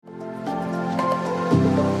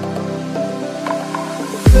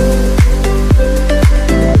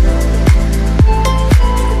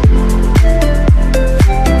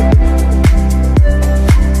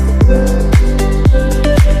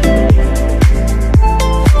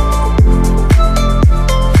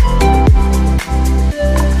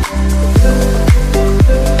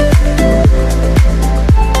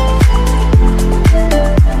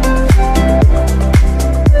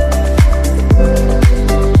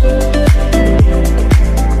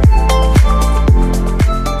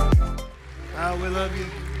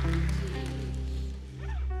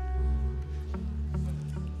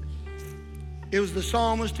the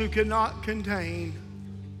psalmist who could not contain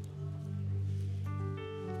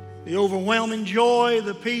the overwhelming joy,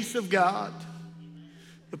 the peace of God,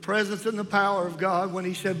 the presence and the power of God when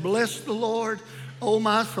he said, bless the Lord, O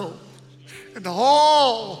my soul, and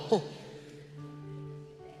all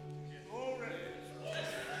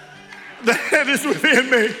that is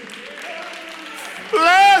within me.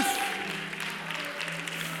 Bless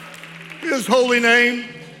his holy name.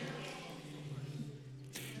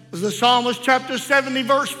 It was the Psalmist chapter 70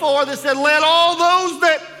 verse 4 that said, let all those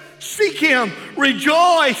that seek him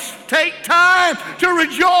rejoice. Take time to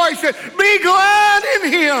rejoice and be glad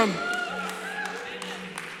in him.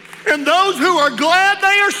 And those who are glad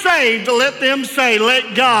they are saved, let them say,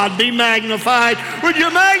 let God be magnified. Would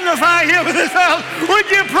you magnify him in this house?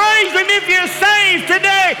 Would you praise him if you're saved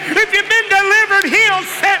today? If you've been delivered, healed,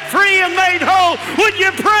 set free, and made whole, would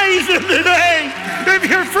you praise him today? If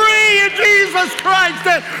you're free in Jesus Christ,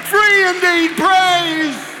 then free indeed,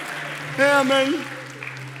 praise him.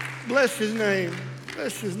 Bless his name.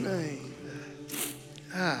 Bless his name.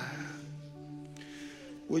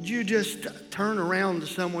 Would you just turn around to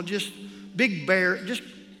someone, just big bear, just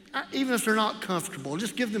even if they're not comfortable,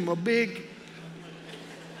 just give them a big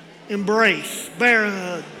embrace, bear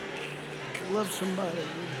hug. Love somebody.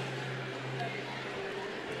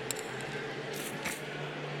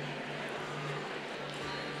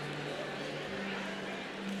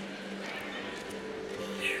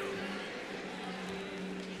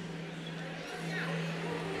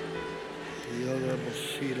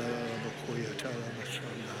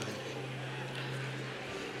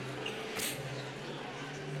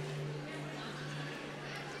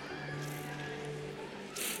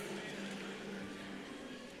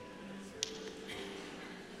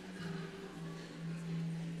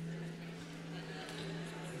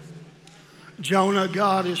 Jonah,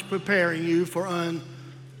 God is preparing you for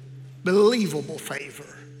unbelievable favor.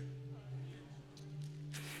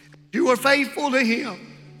 You are faithful to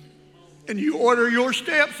him, and you order your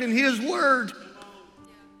steps in his word.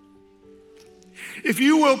 If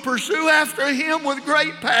you will pursue after him with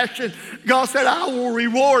great passion, God said, I will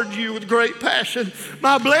reward you with great passion.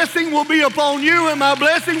 My blessing will be upon you, and my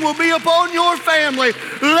blessing will be upon your family.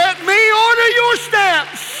 Let me order your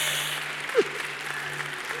steps.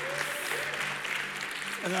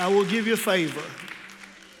 And I will give you favor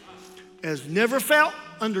as never felt,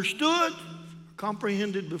 understood,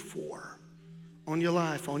 comprehended before on your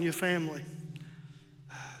life, on your family.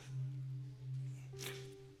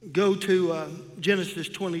 Go to Genesis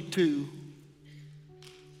 22.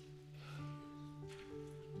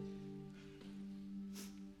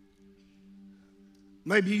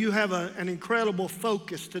 Maybe you have an incredible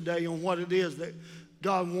focus today on what it is that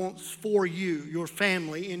God wants for you, your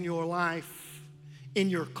family, in your life, in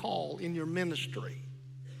your call, in your ministry.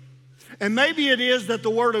 And maybe it is that the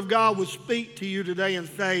Word of God would speak to you today and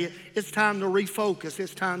say, it's time to refocus,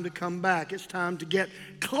 it's time to come back, it's time to get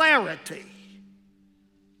clarity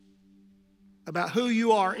about who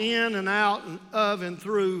you are in and out and of and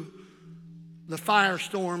through the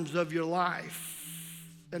firestorms of your life,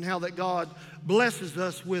 and how that God blesses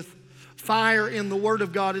us with fire in the Word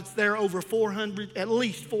of God. It's there over 400, at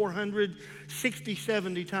least 460,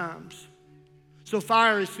 70 times. So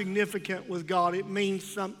fire is significant with God. It means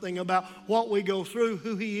something about what we go through,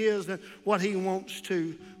 who he is, and what he wants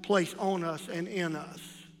to place on us and in us.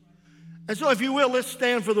 And so if you will, let's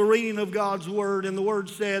stand for the reading of God's word. And the word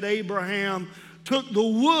said, Abraham took the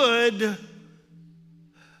wood,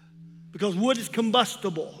 because wood is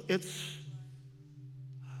combustible. It's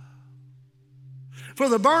for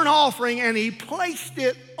the burnt offering, and he placed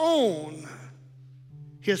it on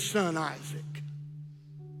his son Isaac.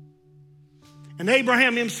 And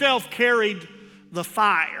Abraham himself carried the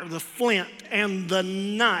fire, the flint, and the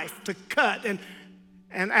knife to cut. And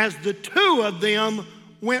as the two of them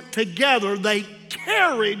went together, they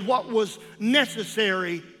carried what was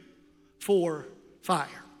necessary for fire.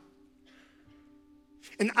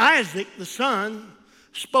 And Isaac, the son,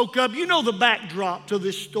 spoke up. You know the backdrop to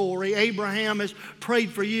this story. Abraham has prayed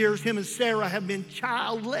for years. Him and Sarah have been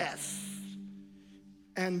childless.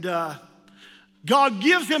 And God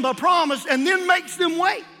gives him a promise and then makes them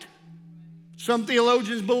wait. Some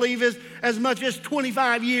theologians believe it's as much as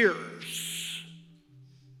 25 years.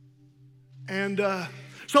 And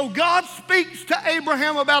so God speaks to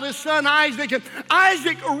Abraham about his son Isaac, and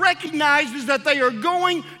Isaac recognizes that they are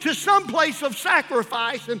going to some place of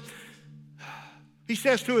sacrifice. And he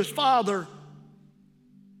says to his father,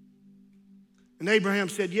 and Abraham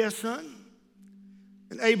said, yes, son.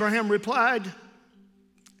 And Isaac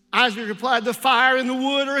replied, the fire and the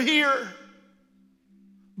wood are here,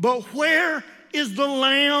 but where is the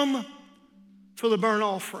lamb for the burnt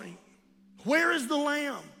offering? Where is the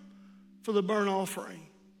lamb for the burnt offering?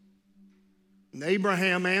 And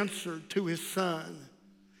Abraham answered to his son.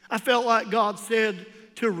 I felt like God said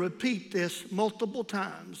to repeat this multiple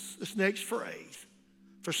times, this next phrase,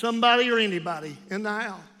 for somebody or anybody in the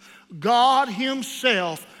house. God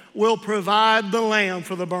himself will provide the lamb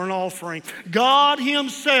for the burnt offering. God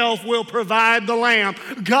himself will provide the lamb.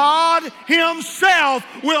 God himself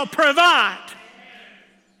will provide.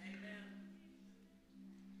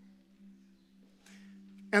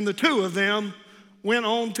 And the two of them went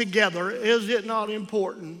on together. Is it not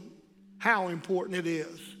important how important it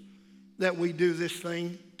is that we do this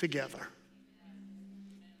thing together?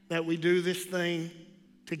 That we do this thing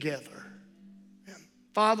together. And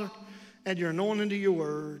Father, add your anointing to your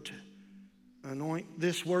word. Anoint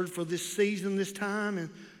this word for this season, this time, and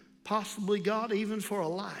possibly, God, even for a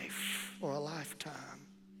life or a lifetime.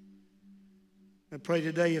 I pray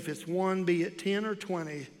today, if it's one, be it 10 or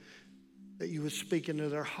 20, that you would speak into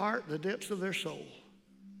their heart, the depths of their soul.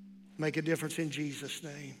 Make a difference in Jesus'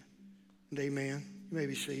 name. And amen. You may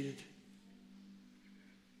be seated.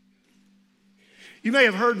 You may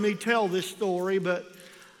have heard me tell this story, but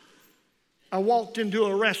I walked into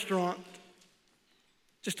a restaurant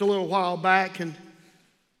just a little while back, and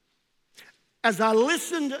as I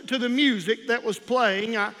listened to the music that was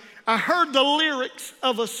playing, I heard the lyrics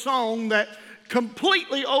of a song that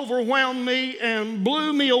completely overwhelmed me and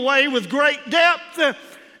blew me away with great depth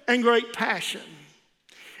and great passion.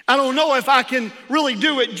 I don't know if I can really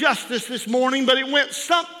do it justice this morning, but it went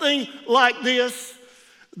something like this.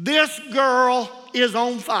 This girl is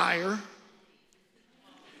on fire.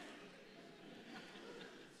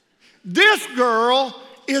 This girl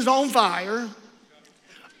is on fire.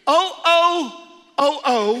 Oh, oh, oh,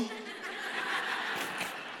 oh.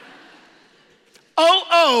 Oh,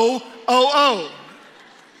 oh, oh,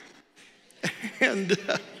 oh. And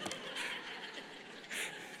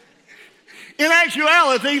in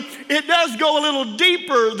actuality, it does go a little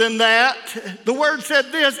deeper than that. The word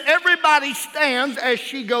said this: everybody stands as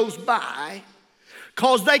she goes by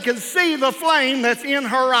because they can see the flame that's in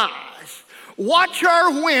her eyes. Watch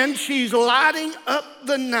her when she's lighting up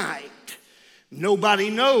the night.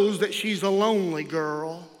 Nobody knows that she's a lonely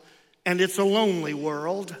girl, and it's a lonely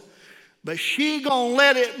world. But she gonna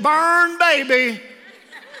let it burn, baby.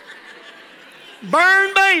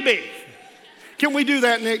 Burn, baby. Can we do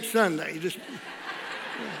that next Sunday? Just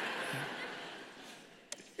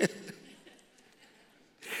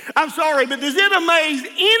I'm sorry, but does it amaze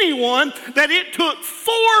anyone that it took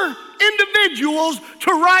 4 individuals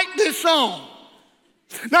to write this song?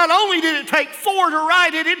 Not only did it take 4 to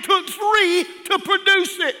write it, it took 3 to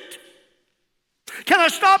produce it. Can I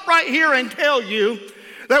stop right here and tell you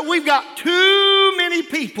that we've got too many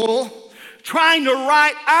people trying to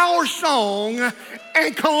write our song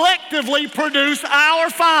and collectively produce our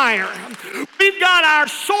fire. We've got our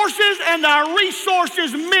sources and our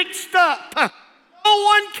resources mixed up. No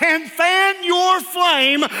one can fan your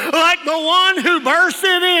flame like the one who bursts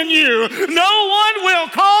it in you. No one will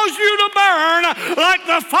cause you to burn like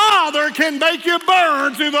the Father can make you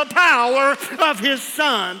burn through the power of His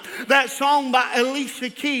Son. That song by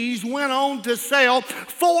Alicia Keys went on to sell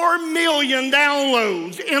 4 million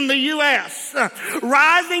downloads in the U.S.,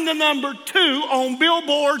 rising to number 2 on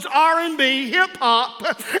Billboard's R&B hip hop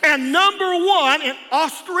and number 1 in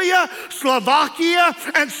Austria, Slovakia,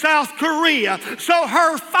 and South Korea. So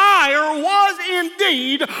her fire was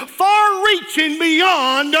indeed far-reaching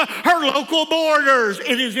beyond her local borders.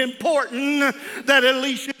 It is important that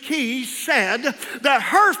Alicia Keys said that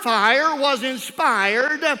her fire was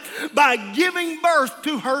inspired by giving birth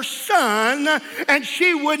to her son, and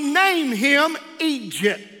she would name him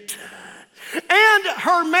Egypt. And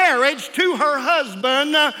her marriage to her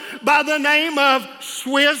husband by the name of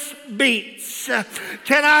Swiss Beats.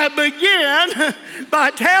 Can I begin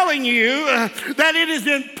by telling you that it is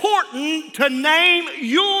important to name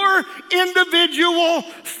your individual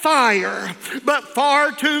fire, but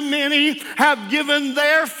far too many have given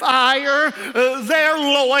their fire, their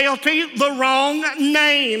loyalty, the wrong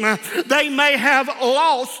name. They may have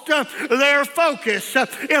lost their focus.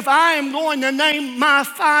 If I am going to name my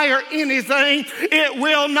fire anything, it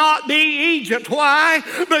will not be Egypt. Why?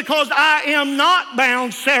 Because I am not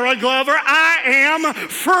bound Sarah Glover. I I am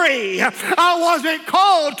free. I wasn't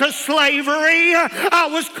called to slavery. I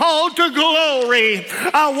was called to glory.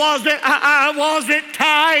 I wasn't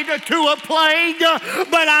tied to a plague,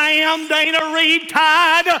 but I am, Dana Reed,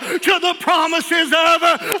 tied to the promises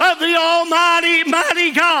of the Almighty,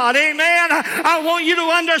 mighty God. Amen. I want you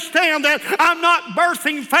to understand that I'm not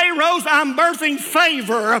birthing pharaohs, I'm birthing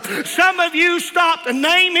favor. Some of you stopped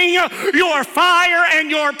naming your fire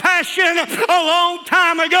and your passion a long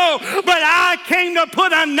time ago, but I came to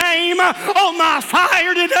put a name on my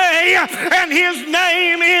fire today, and his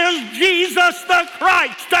name is Jesus the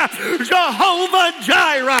Christ, Jehovah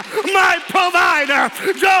Jireh, my provider,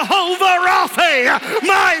 Jehovah Rapha,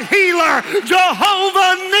 my healer,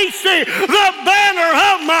 Jehovah Nisi, the banner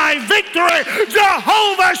of my victory,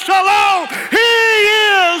 Jehovah Shalom. He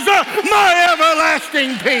is my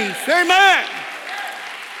everlasting peace. Amen.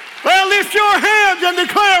 Well, lift your hands and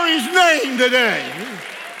declare his name today.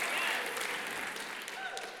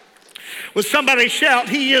 Will somebody shout,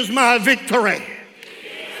 he is my victory?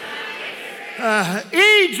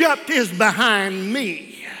 Egypt is behind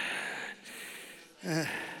me.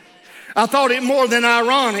 I thought it more than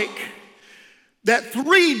ironic that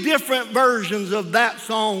 3 different versions of that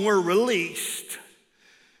song were released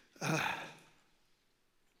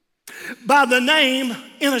by the name,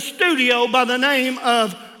 in a studio by the name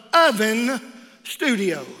of Oven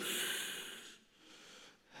Studios.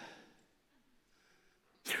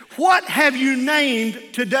 What have you named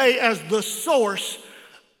today as the source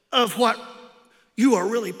of what you are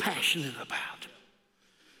really passionate about?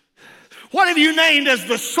 What have you named as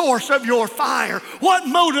the source of your fire? What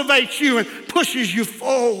motivates you and pushes you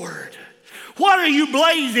forward? What are you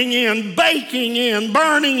blazing in, baking in,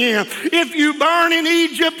 burning in? If you burn in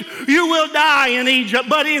Egypt, you will die in Egypt.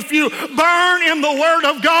 But if you burn in the Word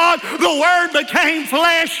of God, the Word became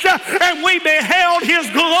flesh, and we beheld his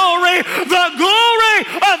glory, the glory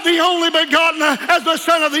of the only begotten, as the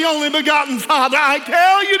Son of the only begotten Father. I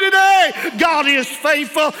tell you today, God is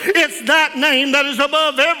faithful. It's that name that is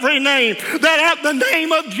above every name, that at the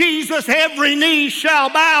name of Jesus, every knee shall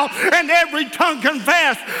bow and every tongue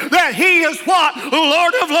confess that he is what?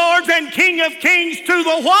 Lord of lords and King of kings, to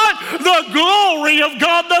the what? The glory of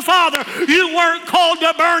God the Father. You weren't called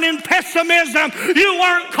to burn in pessimism. You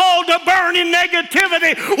weren't called to burn in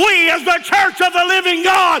negativity. We as the church of the living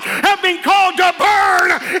God have been called to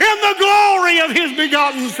burn in the glory of his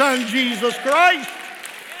begotten Son, Jesus Christ.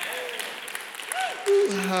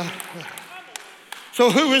 So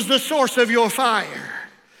who is the source of your fire?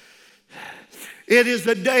 It is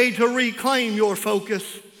the day to reclaim your focus.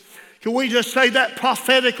 Can we just say that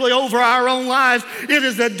prophetically over our own lives? It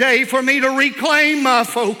is a day for me to reclaim my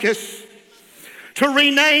focus, to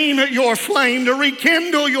rename your flame, to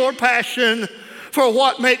rekindle your passion for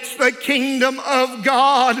what makes the kingdom of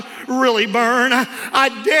God really burn.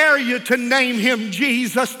 I dare you to name him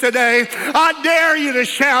Jesus today. I dare you to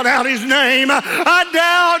shout out his name. I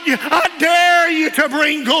dare you to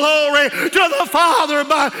bring glory to the Father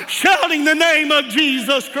by shouting the name of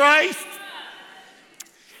Jesus Christ.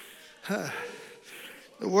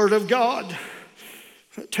 The Word of God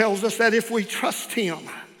tells us that if we trust him,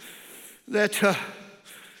 that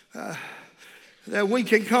we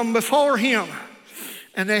can come before him,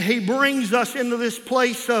 and that he brings us into this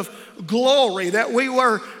place of glory, that we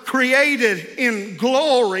were created in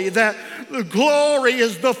glory, that the glory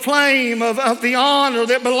is the flame of the honor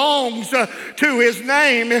that belongs to his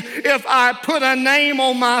name. If I put a name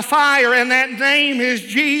on my fire and that name is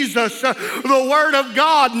Jesus, the Word of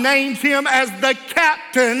God names him as the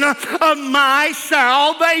captain of my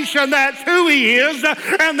salvation. That's who he is,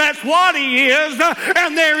 and that's what he is,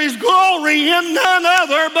 and there is glory in none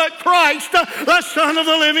other but Christ, the Son of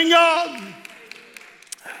the living God.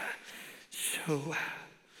 So,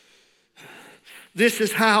 this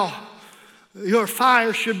is how your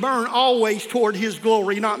fire should burn, always toward his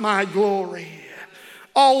glory, not my glory.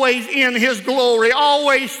 Always in his glory,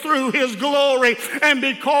 always through his glory, and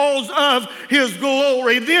because of his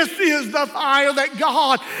glory. This is the fire that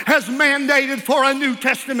God has mandated for a New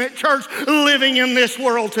Testament church living in this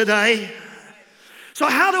world today. So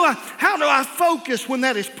how do I focus when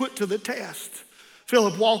that is put to the test?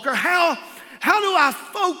 Philip Walker, how do I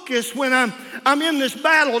focus when I'm in this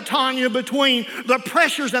battle, Tanya, between the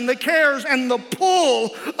pressures and the cares and the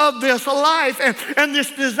pull of this life and this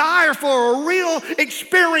desire for a real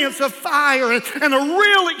experience of fire and a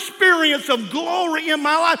real experience of glory in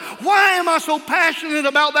my life? Why am I so passionate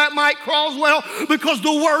about that, Mike Croswell? Because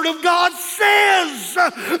the Word of God says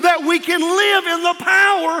that we can live in the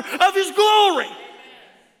power of his glory. Amen.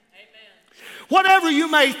 Whatever you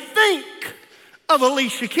may think of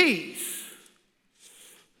Alicia Keys,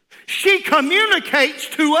 she communicates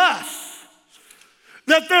to us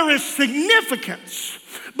that there is significance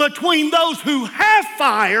between those who have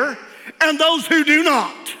fire and those who do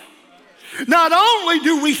not. Not only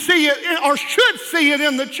do we see it, or should see it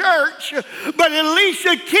in the church, but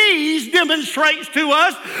Alicia Keys demonstrates to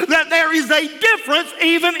us that there is a difference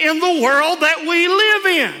even in the world that we live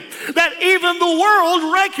in. That even the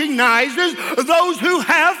world recognizes those who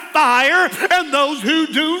have fire and those who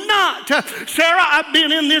do not. Sarah, I've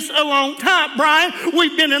been in this a long time. Brian,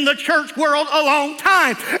 we've been in the church world a long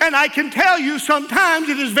time. And I can tell you sometimes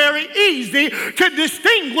it is very easy to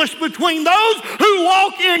distinguish between those who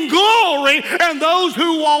walk in glory and those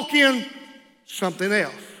who walk in something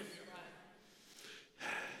else.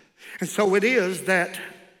 And so it is that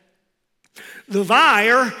the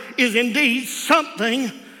fire is indeed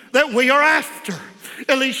something that we are after.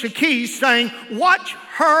 Alicia Keys saying, watch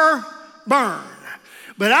her burn.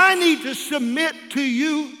 But I need to submit to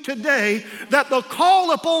you today that the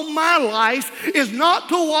call upon my life is not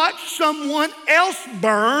to watch someone else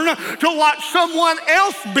burn, to watch someone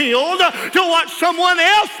else build, to watch someone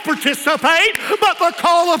else participate, but the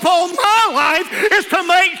call upon my life is to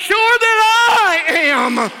make sure that I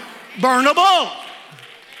am burnable.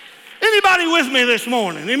 Anybody with me this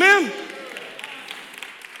morning? Amen?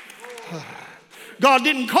 God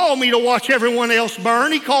didn't call me to watch everyone else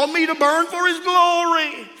burn. He called me to burn for His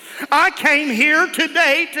glory. I came here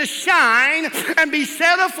today to shine and be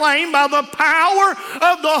set aflame by the power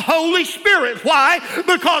of the Holy Spirit. Why?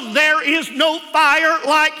 Because there is no fire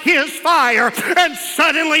like His fire. And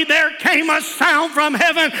suddenly there came a sound from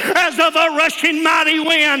heaven as of a rushing mighty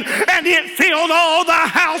wind, and it filled all the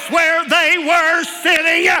house where they were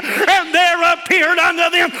sitting. And there appeared unto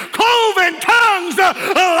them cloven tongues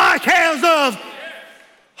like as of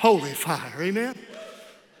holy fire. Amen?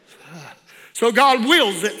 So God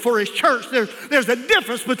wills it for His church. There's a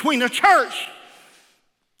difference between a church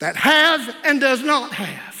that has and does not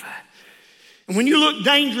have. And when you look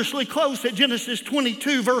dangerously close at Genesis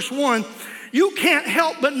 22, verse 1, you can't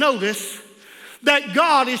help but notice that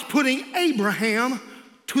God is putting Abraham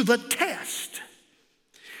to the test.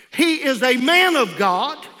 He is a man of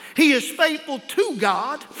God. He is faithful to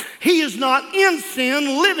God. He is not in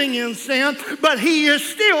sin, living in sin, but he is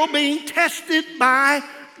still being tested by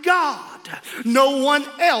God. No one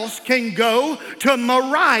else can go to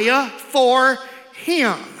Moriah for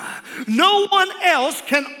him. No one else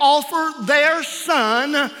can offer their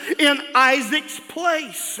son in Isaac's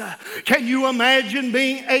place. Can you imagine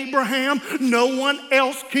being Abraham? No one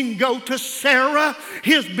else can go to Sarah,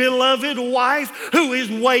 his beloved wife, who has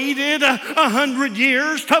waited 100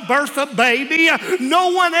 years to birth a baby.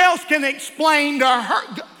 No one else can explain to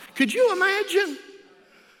her. Could you imagine?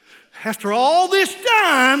 After all this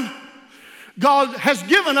time, God has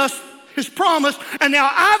given us His promise, and now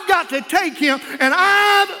I've got to take him and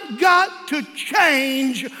I've got to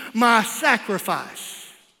change my sacrifice.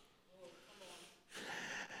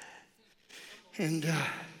 And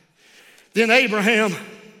then Abraham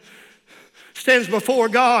stands before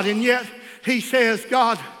God, and yet he says,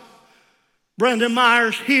 God, Brendan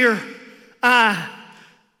Myers, here I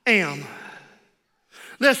am.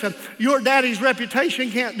 Listen, your daddy's reputation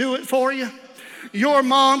can't do it for you. Your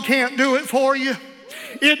mom can't do it for you.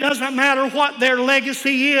 It doesn't matter what their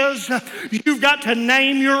legacy is. You've got to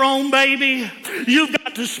name your own baby. You've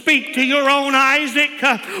got to speak to your own Isaac.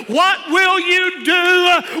 What will you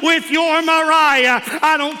do with your Moriah?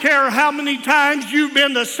 I don't care how many times you've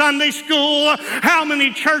been to Sunday school, how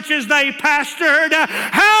many churches they pastored,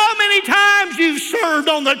 how many times you've served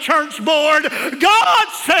on the church board. God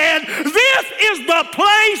said, this is the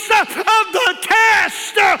place of the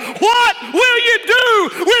test. What will you do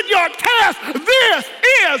with your test? This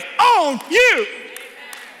is on you.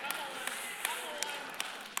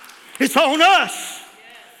 It's on us.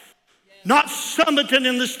 Not summiting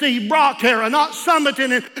in the Steve Brock era, not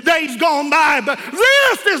summiting in days gone by, but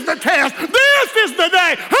this is the test. This is the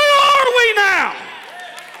day. Who are we now?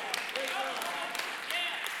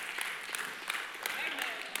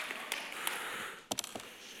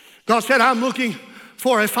 God said, I'm looking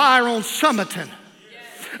for a fire on summiting,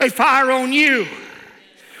 a fire on you.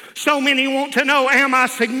 So many want to know, am I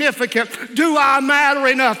significant? Do I matter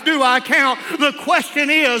enough? Do I count? The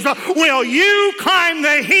question is, will you climb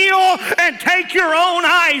the hill and take your own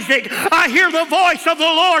Isaac? I hear the voice of the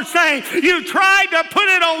Lord saying, you tried to put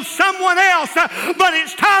it on someone else, but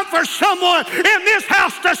it's time for someone in this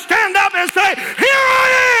house to stand up and say, here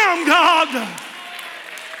I am, God.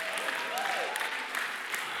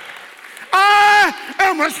 I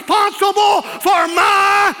am responsible for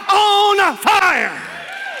my own fire.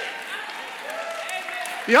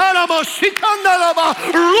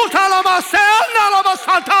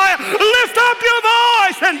 Lift up your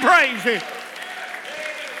voice and praise Him.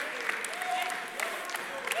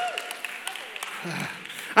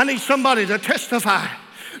 I need somebody to testify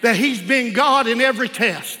that He's been God in every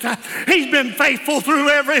test. He's been faithful through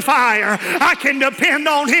every fire. I can depend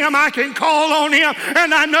on Him. I can call on Him,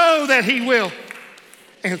 and I know that He will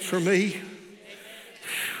answer me.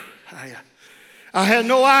 I had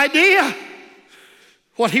no idea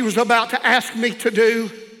what He was about to ask me to do,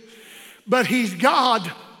 but He's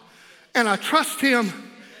God, and I trust Him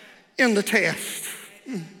in the test.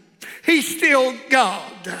 He's still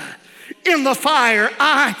God. In the fire,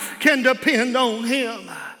 I can depend on Him.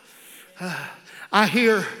 I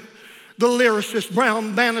hear the lyricist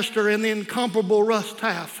Brown Bannister and the incomparable Russ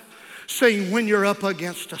Taff sing When You're Up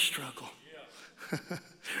Against a Struggle.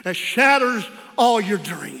 That shatters all your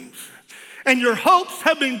dreams, and your hopes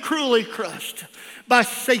have been cruelly crushed by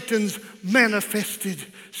Satan's manifested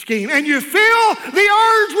scheme. And you feel the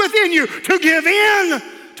urge within you to give in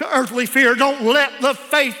to earthly fear. Don't let the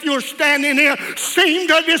faith you're standing in seem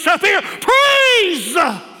to disappear. Praise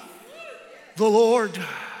the Lord.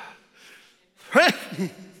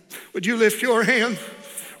 Would you lift your hand?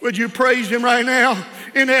 Would you praise Him right now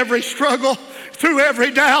in every struggle, through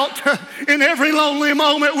every doubt, in every lonely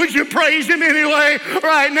moment? Would you praise Him anyway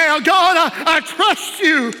right now? God, I trust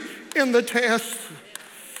You in the test.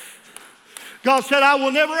 God said, I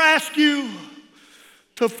will never ask you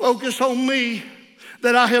to focus on me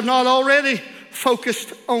that I have not already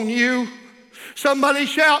focused on You. Somebody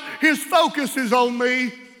shout, His focus is on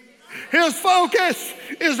me. His focus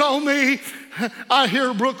is on me. I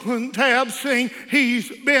hear Brooklyn Tabb sing,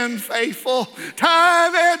 He's been faithful.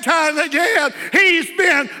 Time and time again, He's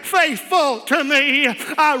been faithful to me.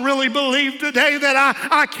 I really believe today that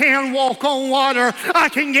I can walk on water. I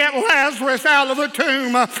can get Lazarus out of the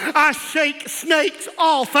tomb. I shake snakes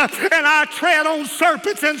off, and I tread on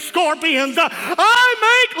serpents and scorpions. I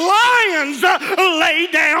make lions lay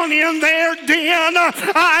down in their den.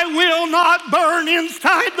 I will not burn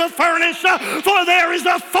inside the furnace, for there is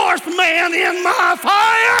a fourth man in my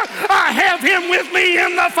fire. I have Him with me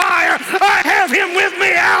in the fire. I have Him with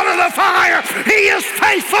me out of the fire. He is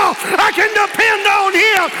faithful. I can depend on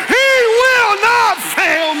Him. He will not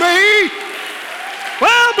fail me.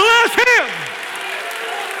 Well, bless Him.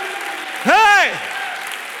 Hey.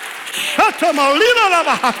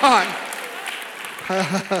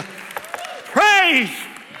 Praise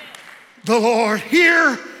the Lord.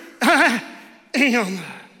 Here I am.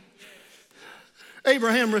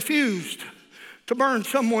 Abraham refused to burn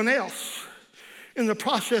someone else in the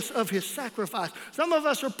process of his sacrifice. Some of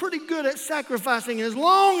us are pretty good at sacrificing as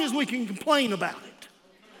long as we can complain about it.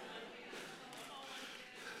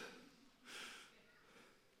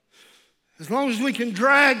 As long as we can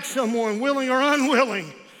drag someone, willing or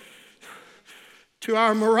unwilling, to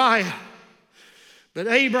our Moriah. But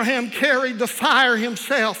Abraham carried the fire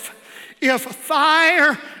himself. If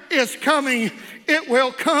fire is coming, it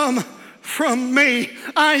will come from me.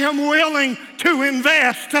 I am willing to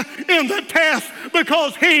invest in the test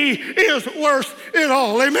because He is worth it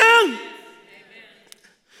all. Amen? Amen.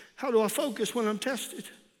 How do I focus when I'm tested?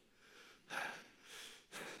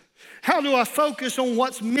 How do I focus on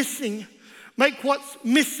what's missing? Make what's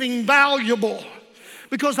missing valuable.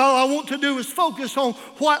 Because all I want to do is focus on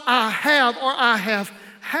what I have or I have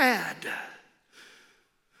had.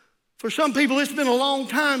 For some people, it's been a long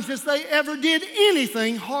time since they ever did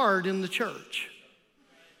anything hard in the church.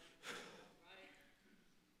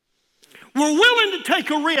 We're willing to take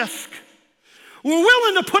a risk. We're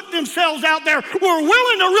willing to put themselves out there. We're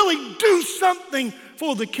willing to really do something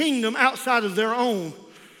for the kingdom outside of their own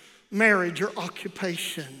marriage or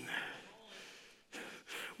occupation.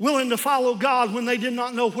 Willing to follow God when they did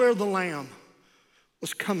not know where the lamb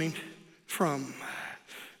was coming from.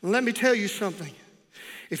 And let me tell you something.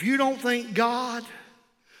 If you don't think God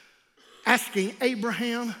asking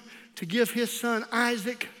Abraham to give his son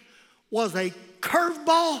Isaac was a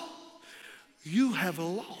curveball, you have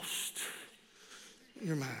lost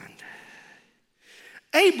your mind.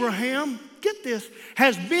 Abraham, get this,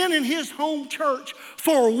 has been in his home church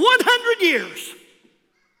for 100 years.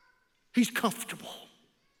 He's comfortable.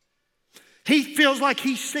 He feels like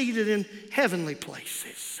he's seated in heavenly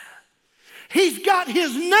places. He's got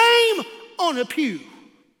his name on a pew.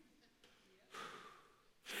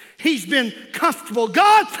 He's been comfortable.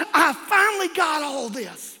 God, I finally got all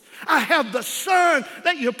this. I have the son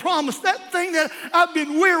that you promised, that thing that I've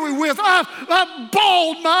been weary with. I've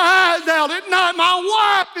bawled my eyes out at night. My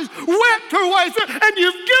wife has wept her way through, and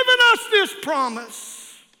you've given us this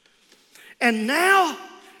promise. And now,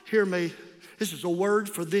 hear me, this is a word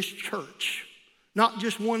for this church. not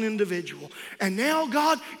just one individual. And now,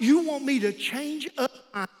 God, you want me to change up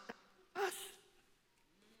my sacrifice?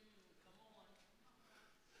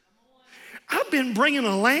 I've been bringing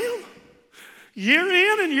a lamb year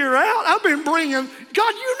in and year out. I've been bringing,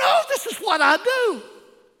 God, you know this is what I do.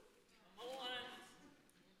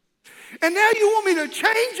 And now you want me to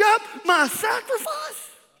change up my sacrifice?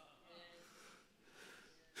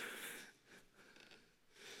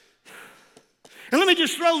 And let me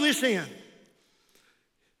just throw this in.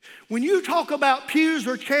 When you talk about pews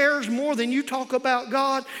or chairs more than you talk about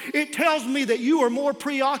God, it tells me that you are more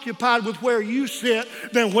preoccupied with where you sit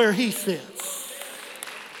than where He sits.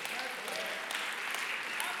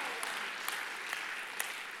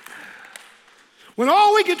 When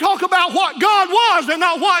all we can talk about what God was and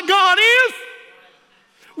not what God is,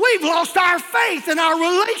 we've lost our faith and our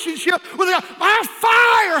relationship with God. Our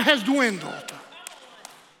fire has dwindled.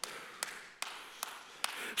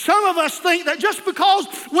 Some of us think that just because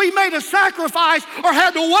we made a sacrifice or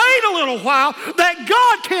had to wait a little while, that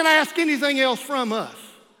God can't ask anything else from us.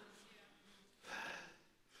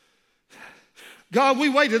 God, we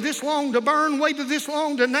waited this long to burn, waited this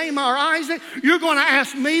long to name our Isaac. You're going to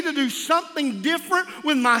ask me to do something different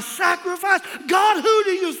with my sacrifice? God, who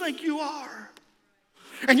do you think you are?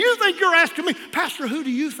 And you think you're asking me, Pastor, who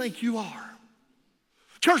do you think you are?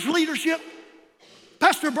 Church leadership?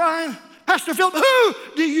 Pastor Brian? Pastor Philip, who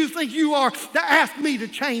do you think you are to ask me to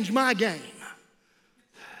change my game?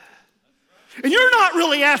 And you're not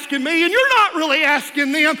really asking me, and you're not really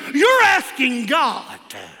asking them. You're asking God.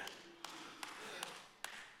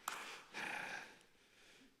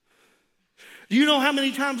 Do you know how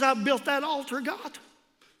many times I've built that altar, God?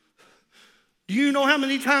 Do you know how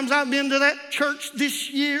many times I've been to that church this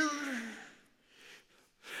year?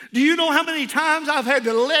 Do you know how many times I've had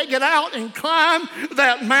to leg it out and climb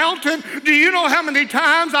that mountain? Do you know how many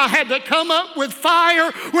times I had to come up with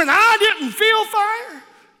fire when I didn't feel fire?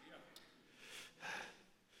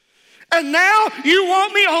 And now you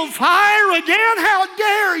want me on fire again? How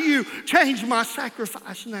dare you change my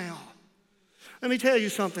sacrifice now? Let me tell you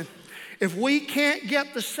something. If we can't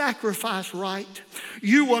get the sacrifice right,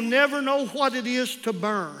 you will never know what it is to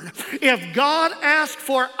burn. If God asked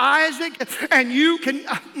for Isaac and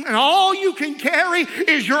all you can carry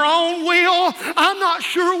is your own will, I'm not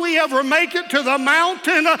sure we ever make it to the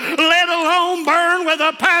mountain, let alone burn with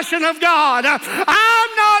the passion of God.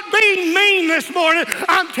 I'm not being mean this morning.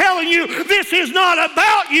 I'm telling you, this is not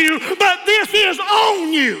about you, but this is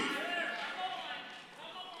on you.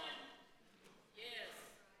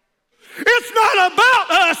 It's not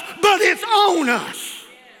about us, but it's on us.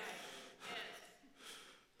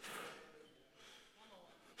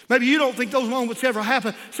 Maybe you don't think those moments ever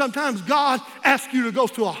happen. Sometimes God asks you to go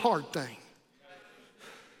through a hard thing.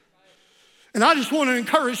 And I just want to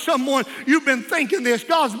encourage someone, you've been thinking this,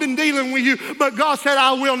 God's been dealing with you, but God said,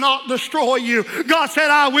 I will not destroy you. God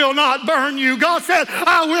said, I will not burn you. God said,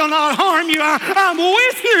 I will not harm you. I'm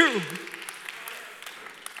with you.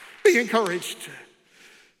 Be encouraged.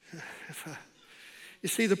 You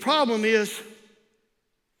see, the problem is,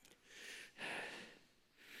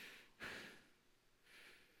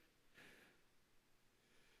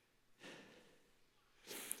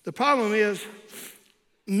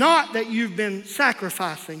 not that you've been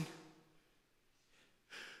sacrificing.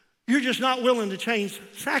 You're just not willing to change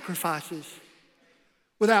sacrifices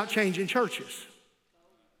without changing churches.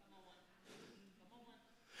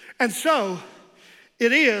 And so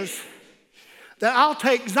it is that I'll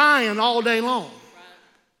take Zion all day long.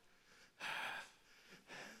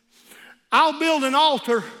 I'll build an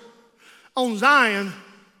altar on Zion,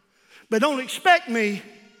 but don't expect me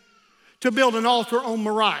to build an altar on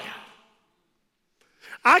Moriah.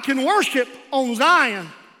 I can worship on Zion,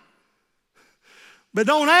 but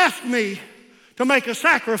don't ask me to make a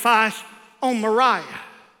sacrifice on Moriah.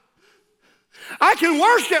 I can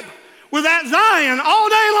worship with that Zion all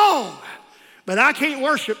day long, but I can't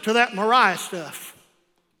worship to that Moriah stuff.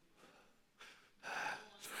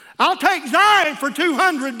 I'll take Zion for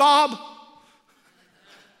 200, Bob.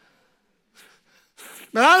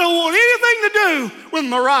 But I don't want anything to do with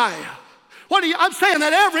Moriah. I'm saying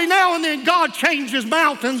that every now and then God changes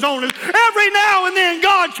mountains on us. Every now and then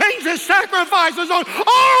God changes sacrifices on us.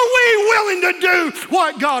 Are we willing to do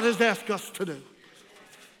what God has asked us to do?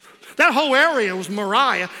 That whole area was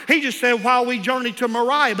Moriah. He just said while we journeyed to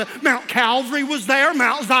Moriah, but Mount Calvary was there,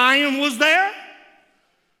 Mount Zion was there.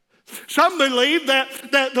 Some believe that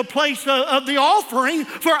the place of the offering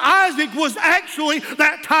for Isaac was actually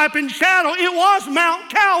that type and shadow. It was Mount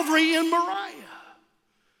Calvary in Moriah.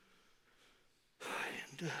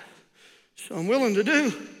 And so I'm willing to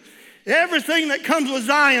do Everything that comes with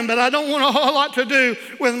Zion, but I don't want a whole lot to do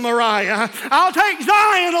with Moriah. I'll take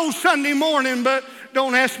Zion on Sunday morning, but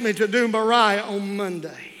don't ask me to do Moriah on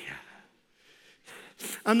Monday.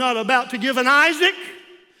 I'm not about to give an Isaac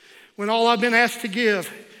when all I've been asked to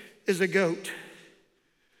give is a goat.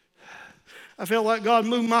 I felt like God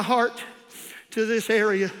moved my heart to this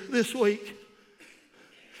area this week.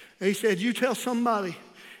 He said, you tell somebody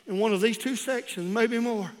in one of these two sections, maybe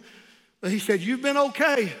more. But he said, you've been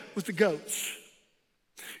okay with the goats.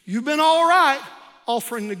 You've been all right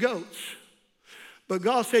offering the goats. But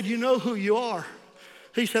God said, you know who you are.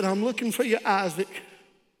 He said, I'm looking for you, Isaac.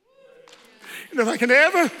 And if I can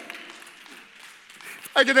ever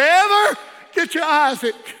get you,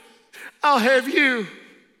 Isaac, I'll have you.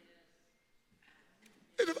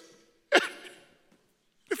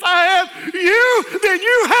 If I have you, then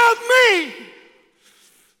you have me.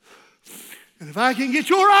 And if I can get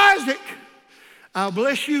your Isaac, I'll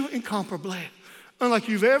bless you incomparably. Unlike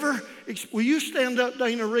you've ever, will you stand up,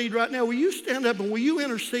 Dana Reed, right now? Will you stand up and will you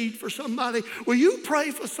intercede for somebody? Will you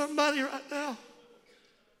pray for somebody right now?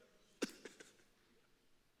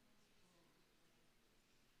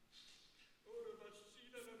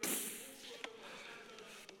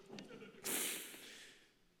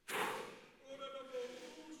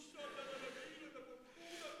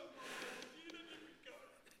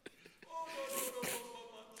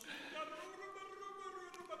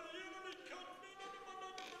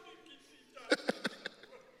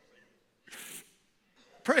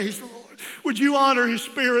 Praise the Lord. Would you honor his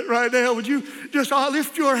spirit right now? Would you just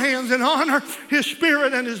lift your hands and honor his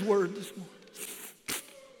spirit and his word this morning?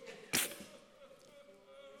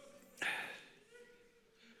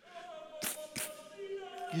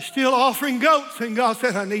 You're still offering goats, and God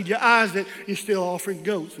said, I need your Isaac. You're still offering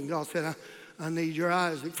goats, and God said, I need your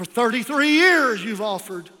Isaac. For 33 years, you've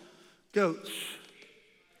offered goats.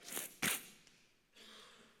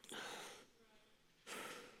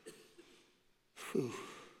 Whew.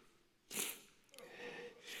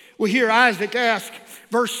 We hear Isaac ask,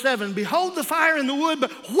 verse 7, behold the fire in the wood,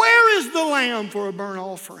 but where is the lamb for a burnt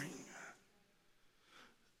offering?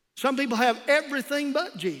 Some people have everything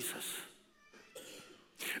but Jesus.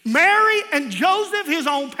 Mary and Joseph, his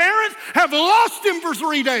own parents, have lost him for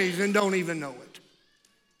 3 days and don't even know it.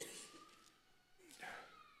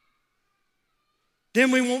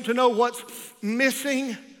 Then we want to know what's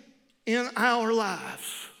missing in our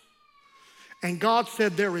lives. And God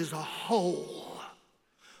said there is a hole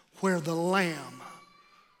where the lamb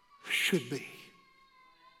should be.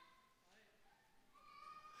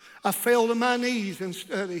 I fell to my knees in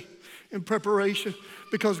study, in preparation,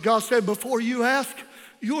 because God said, before you ask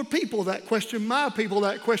your people that question, my people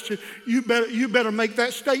that question, you better make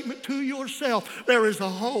that statement to yourself. There is a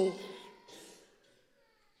hole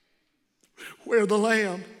where the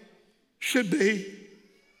lamb should be.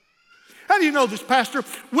 How do you know this, Pastor?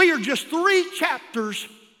 We are just 3 chapters.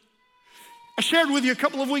 I shared with you a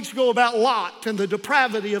couple of weeks ago about Lot and the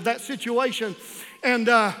depravity of that situation. And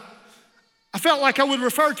I felt like I would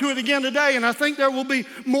refer to it again today, and I think there will be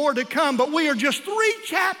more to come. But we are just 3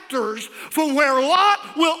 chapters from where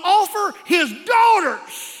Lot will offer his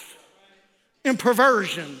daughters in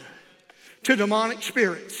perversion to demonic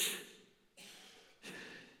spirits.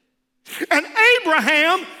 And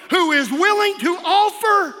Abraham, who is willing to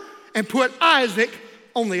offer and put Isaac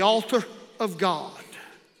on the altar of God.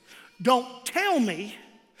 Don't tell me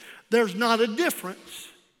there's not a difference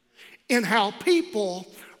in how people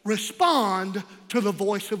respond to the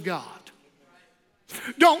voice of God.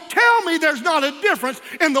 Don't tell me there's not a difference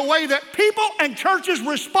in the way that people and churches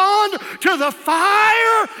respond to the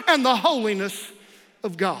fire and the holiness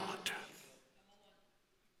of God.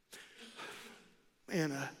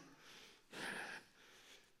 And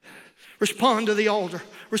respond to the altar.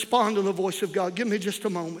 Respond to the voice of God. Give me just a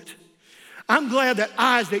moment. I'm glad that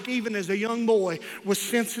Isaac, even as a young boy, was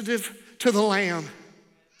sensitive to the lamb.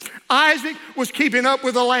 Isaac was keeping up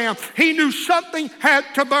with the lamb. He knew something had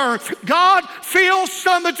to burn. God fills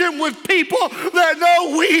Summerton with people that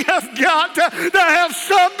know we have got to have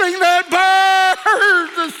something that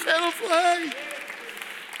burns instead of flame.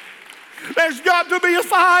 There's got to be a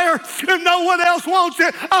fire. If no one else wants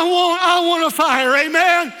it, I want a fire,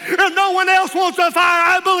 amen? If no one else wants a fire,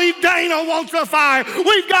 I believe Dana wants a fire.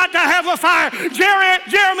 We've got to have a fire.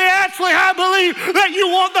 Jeremy Ashley, I believe that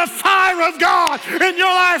you want the fire of God in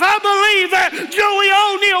your life. I believe that Joey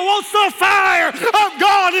O'Neill wants the fire of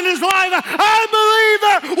God in his life. I believe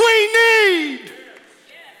that we need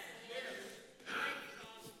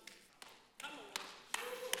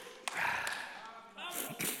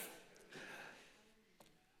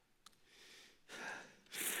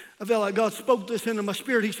I felt like God spoke this into my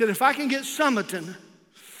spirit. He said, if I can get Summerton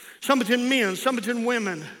men, Summerton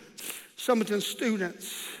women, Summerton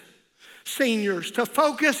students, seniors to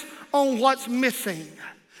focus on what's missing,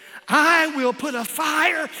 I will put a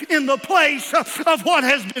fire in the place of what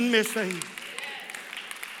has been missing.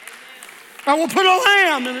 I will put a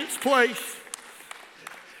lamb in its place.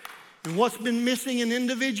 And what's been missing in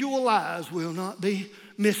individual lives will not be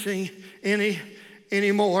missing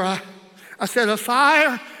anymore. I said a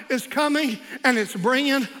fire is coming and it's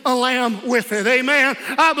bringing a lamb with it. Amen.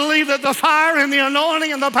 I believe that the fire and the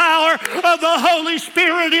anointing and the power of the Holy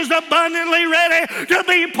Spirit is abundantly ready to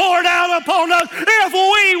be poured out upon us if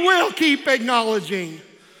we will keep acknowledging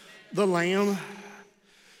the lamb.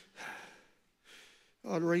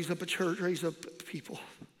 God, raise up a church, raise up people.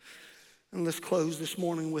 And let's close this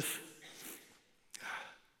morning with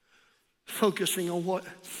focusing on what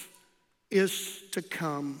is to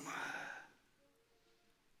come.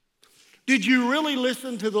 Did you really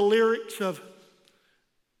listen to the lyrics of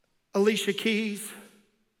Alicia Keys?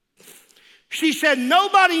 She said,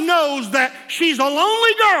 nobody knows that she's a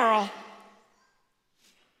lonely girl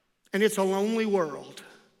and it's a lonely world.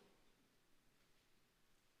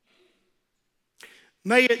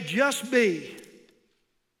 May it just be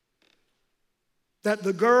that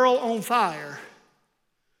the girl on fire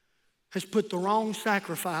has put the wrong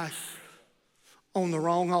sacrifice on the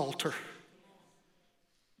wrong altar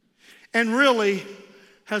and really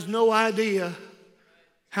has no idea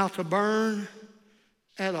how to burn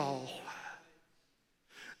at all.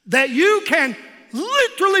 That you can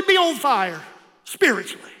literally be on fire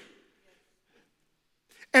spiritually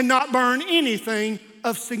and not burn anything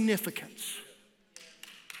of significance.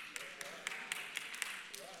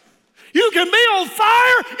 You can be on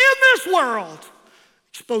fire in this world,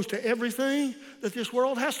 exposed to everything that this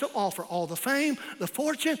world has to offer. All the fame, the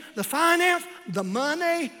fortune, the finance, the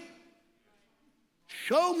money.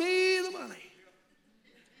 Show me the money.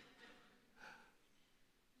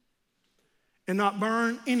 And not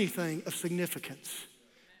burn anything of significance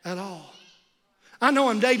at all. I know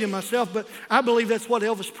I'm dating myself, but I believe that's what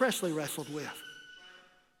Elvis Presley wrestled with.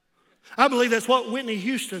 I believe that's what Whitney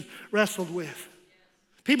Houston wrestled with.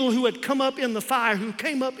 People who had come up in the fire, who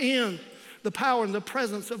came up in the power and the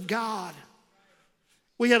presence of God.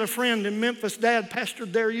 We had a friend in Memphis. Dad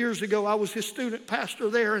pastored there years ago. I was his student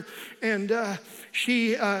pastor there. And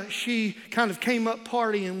she kind of came up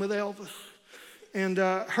partying with Elvis. And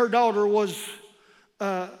her daughter was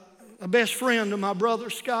a best friend of my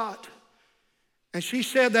brother Scott. And she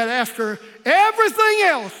said that after everything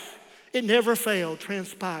else, it never failed,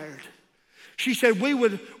 transpired. She said we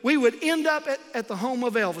would end up at the home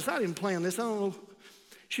of Elvis. I didn't plan this. I don't know.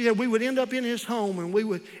 She said we would end up in his home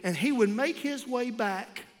and he would make his way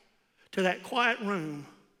back to that quiet room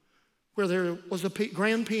where there was a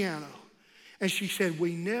grand piano. And she said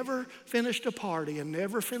we never finished a party and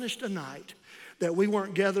never finished a night that we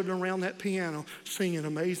weren't gathered around that piano singing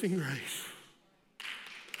Amazing Grace.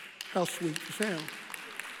 How sweet the sound.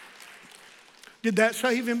 Did that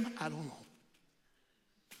save him? I don't know.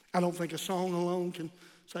 I don't think a song alone can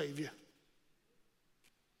save you.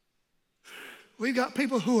 We've got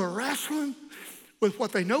people who are wrestling with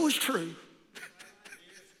what they know is true.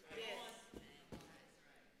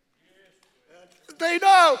 They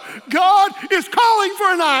know God is calling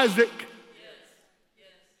for an Isaac.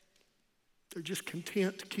 They're just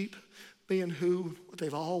content to keep being what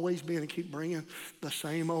they've always been and keep bringing the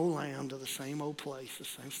same old lamb to the same old place.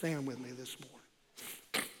 Stand with me this morning.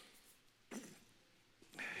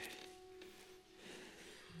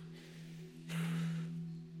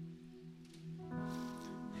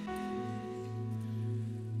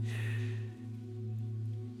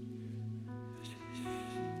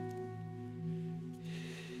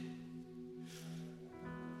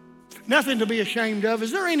 Nothing to be ashamed of.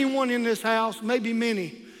 Is there anyone in this house, maybe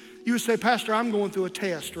many, you would say, Pastor, I'm going through a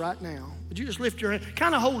test right now. Would you just lift your hand?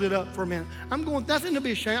 Kind of hold it up for a minute. Nothing to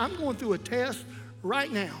be ashamed. I'm going through a test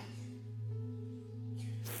right now.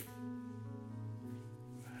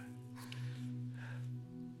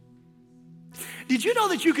 Did you know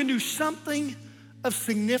that you can do something of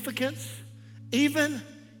significance even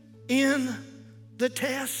in the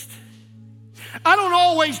test? I don't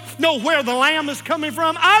always know where the lamb is coming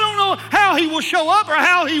from. I don't know how he will show up or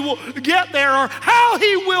how he will get there or how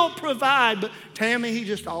he will provide. But Tammy, he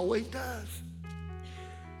just always does.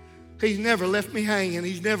 He's never left me hanging.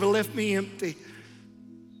 He's never left me empty.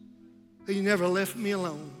 He never left me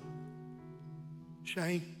alone.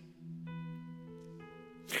 Shane.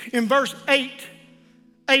 In verse 8,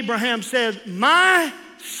 Abraham said, my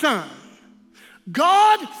son,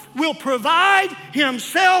 God will provide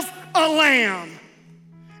himself a lamb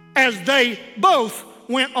as they both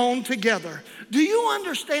went on together. Do you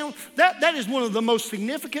understand? That is one of the most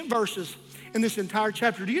significant verses in this entire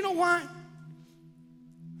chapter. Do you know why?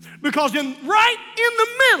 Because right in the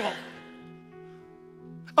middle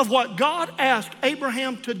of what God asked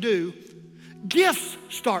Abraham to do, gifts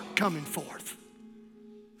start coming forth.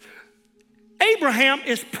 Abraham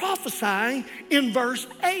is prophesying in verse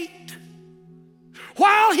 8.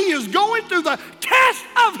 While he is going through the test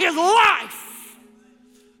of his life,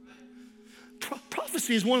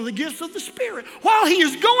 prophecy is one of the gifts of the Spirit. While he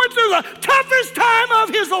is going through the toughest time of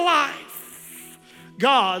his life,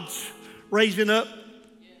 God's raising up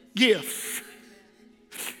gifts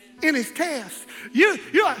in his test. You're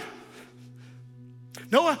like,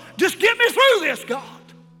 Noah, just get me through this, God.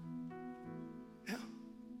 Yeah.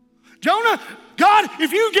 Jonah, God,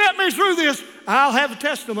 if you get me through this, I'll have a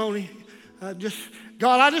testimony.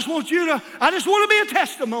 God, I just want to be a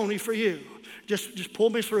testimony for you. Just pull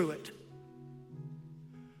me through it.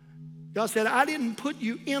 God said, I didn't put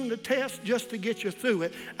you in the test just to get you through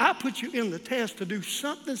it. I put you in the test to do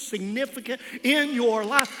something significant in your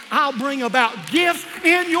life. I'll bring about gifts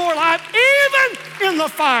in your life, even in the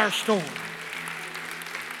firestorm.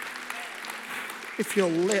 If you'll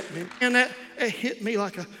let me. And that hit me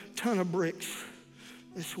like a ton of bricks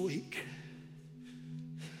this week.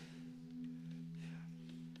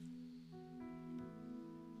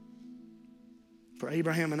 For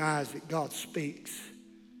Abraham and Isaac, God speaks.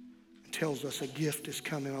 Tells us a gift is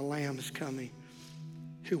coming, a lamb is coming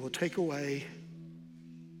who will take away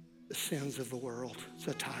the sins of the world. It's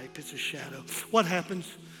a type, it's a shadow. What happens?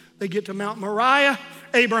 They get to Mount Moriah.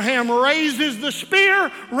 Abraham raises the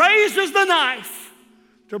spear, raises the knife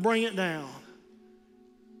to bring it down.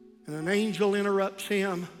 And an angel interrupts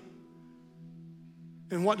him.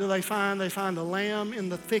 And what do they find? They find a lamb in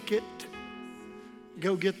the thicket.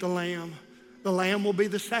 Go get the lamb. The lamb will be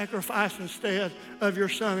the sacrifice instead of your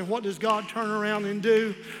son. And what does God turn around and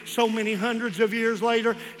do? So many hundreds of years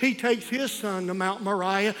later, he takes his son to Mount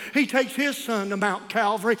Moriah. He takes his son to Mount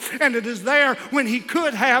Calvary. And it is there when he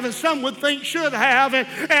could have, and some would think should have, and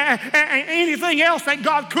anything else that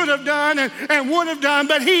God could have done and would have done,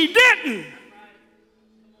 but he didn't.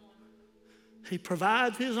 He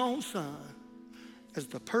provides his own son as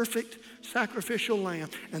the perfect sacrificial lamb.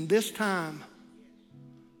 And this time,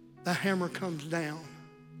 the hammer comes down.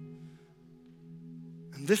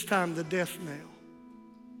 And this time the death knell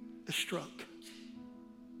is struck.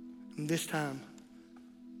 And this time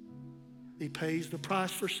he pays the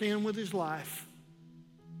price for sin with his life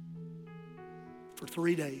for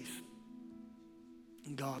 3 days.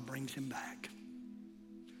 And God brings him back.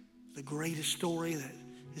 The greatest story that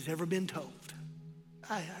has ever been told.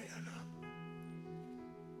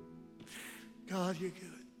 God, you're good.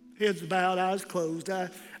 Heads bowed, eyes closed. I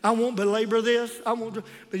won't belabor this.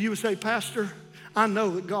 But you would say, Pastor, I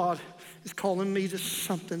know that God is calling me to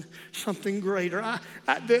something greater.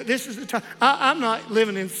 This is the time. I'm not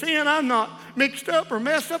living in sin. I'm not mixed up or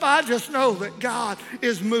messed up. I just know that God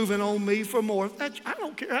is moving on me for more. I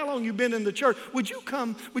don't care how long you've been in the church. Would you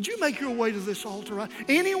come? Would you make your way to this altar? Right?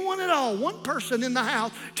 Anyone at all? One person in the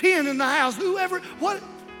house, 10 in the house, whoever. What?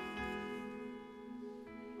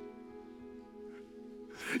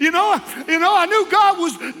 You know, I knew God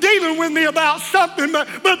was dealing with me about something, but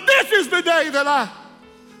this is the day that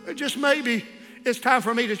just maybe it's time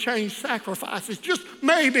for me to change sacrifices. Just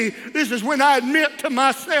maybe this is when I admit to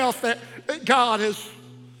myself that God has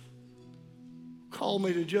called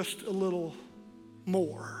me to just a little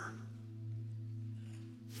more.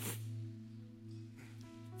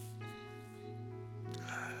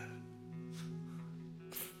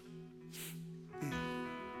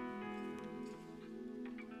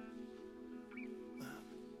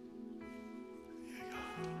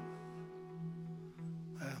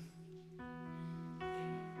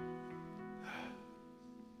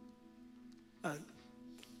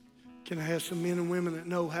 Can I have some men and women that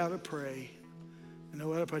know how to pray?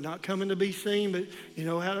 Know how to pray. Not coming to be seen, but you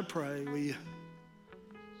know how to pray. Will you?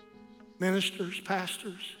 Ministers,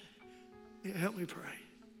 pastors, help me pray.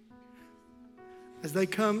 As they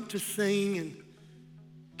come to sing and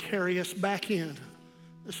carry us back in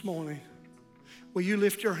this morning, will you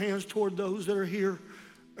lift your hands toward those that are here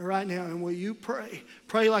right now, and will you pray?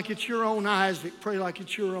 Pray like it's your own Isaac. Pray like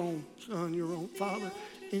it's your own son, your own father,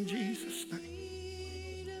 in Jesus' name.